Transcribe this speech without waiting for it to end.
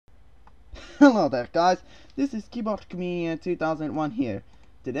Hello there guys, this is KeyBoardComedian 2001 here.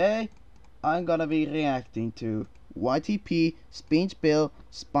 Today, I'm gonna be reacting to YTP, Spingebill,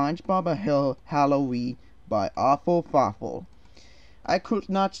 Spongebob Halloween by Awful Farful. I could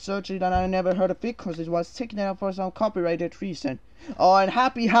not search it and I never heard of it because it was taken down for some copyrighted reason. Oh, and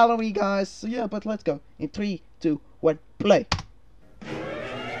happy Halloween guys! So yeah, but let's go. In 3, 2, 1, play!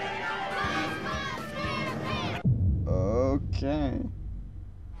 Okay.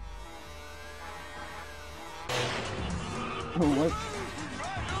 What?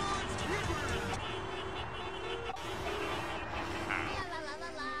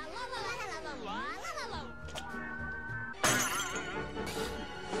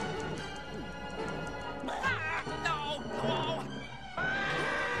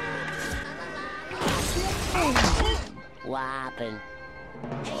 What happened?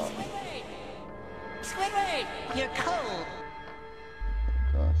 Hey, Squidward! You're cold!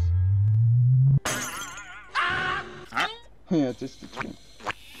 Yeah, just the two.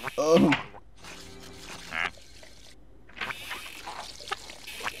 Oh.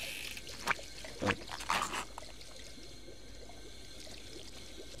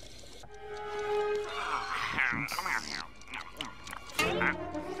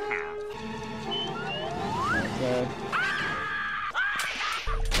 Okay.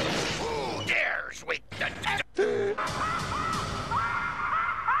 Who dares wake the...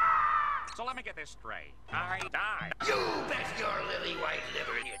 So let me get this straight. I died. You bet your lily white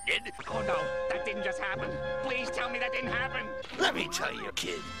liver you did. Oh no, that didn't just happen. Please tell me that didn't happen. Let me tell you,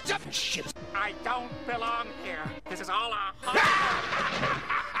 kid. Some shit. I don't belong here. This is all a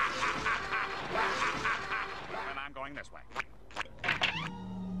and I'm going this way.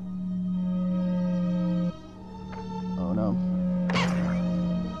 Oh no.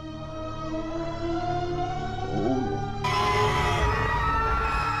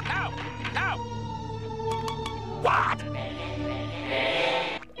 What?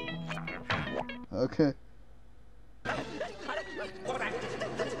 Okay.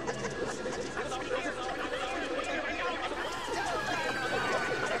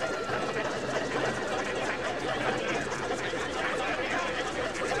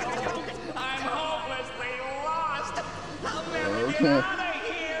 I'm hopelessly lost. I'll never get Okay. out of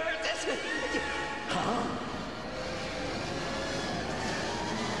here. Huh?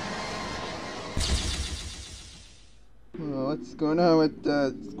 Well, what's going on with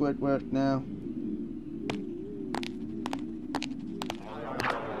Squidward now?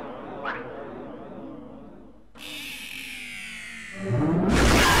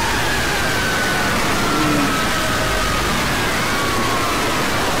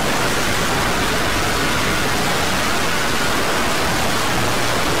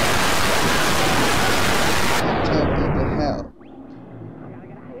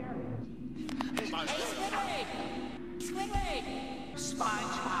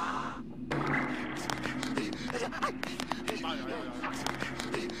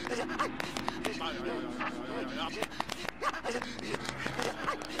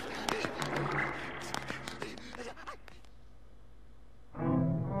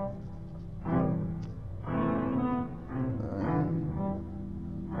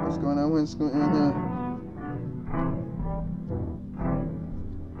 What's going on? What's going on here?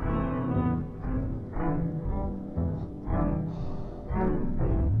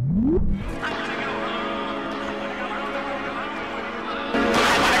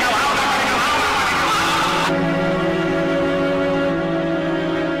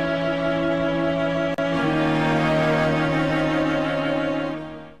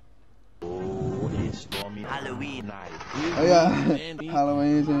 Halloween night. Oh yeah,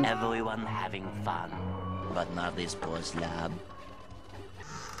 Halloween is in. Everyone having fun, but not this poor slab.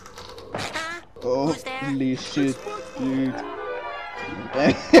 Oh, Who's there? holy shit, dude.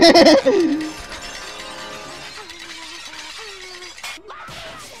 Okay,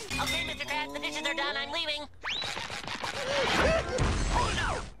 Mr. Krabs, the dishes are done. I'm leaving. Oh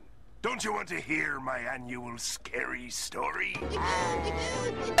no! Don't you want to hear my annual scary story?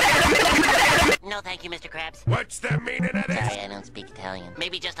 No, thank you, Mr. Krabs. What's the meaning of this? Sorry, I don't speak Italian.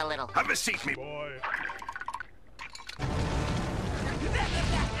 Maybe just a little. Have a seat, me boy.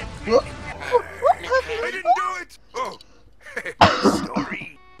 I didn't do it! Oh,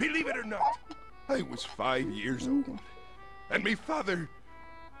 story. Believe it or not, I was 5 years old, and me father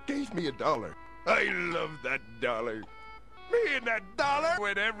gave me $1. I love that dollar. Me and that dollar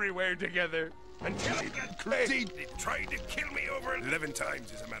went everywhere together until he got crazy. He tried to kill me over 11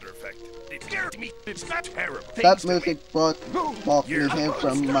 times, as a matter of fact. It scared me. It's not terrible. That music brought me him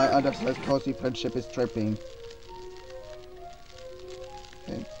from my other side, cozy friendship is tripping.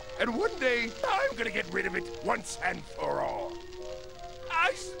 Okay. And one day, I'm gonna get rid of it once and for all.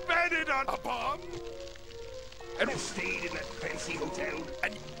 I spent it on a bomb. And we stayed in that fancy hotel,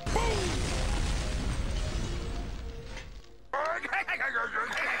 and boom!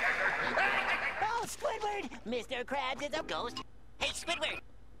 Oh, Squidward! Mr. Krabs is a ghost. Hey, Squidward!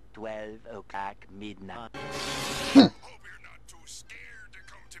 12 o'clock midnight. Hope you're not too scared to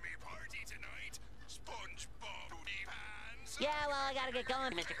come to me party tonight, Spongebob booty pants. Yeah, well, I gotta get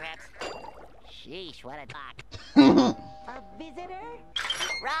going, Mr. Krabs. Sheesh, what a talk. A visitor?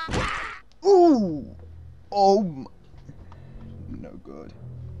 Rob! Ooh! Oh my. No good.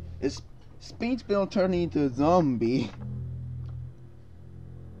 Is Spingebill turning into a zombie?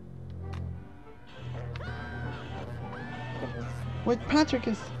 Wait, Patrick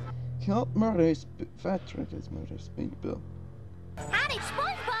is killed, murdered. Patrick is murdered Spingebill. Howdy,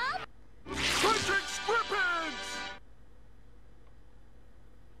 Spongebob! Patrick SquarePants!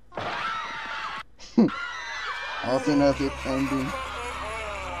 Alternative ending.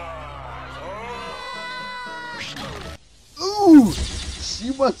 Ooh!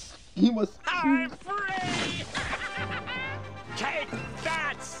 He was. I'm free! Take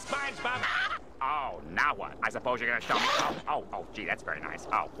that, Spongebob! Oh, now what? I suppose you're gonna show me. Oh, gee, that's very nice.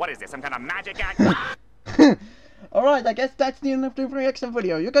 Oh, what is this? Some kind of magic act? Alright, I guess that's the end of the reaction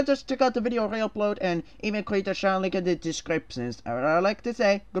video. You can just check out the video re-upload and even create a channel link in the descriptions. I would like to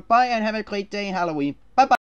say goodbye and have a great day, Halloween.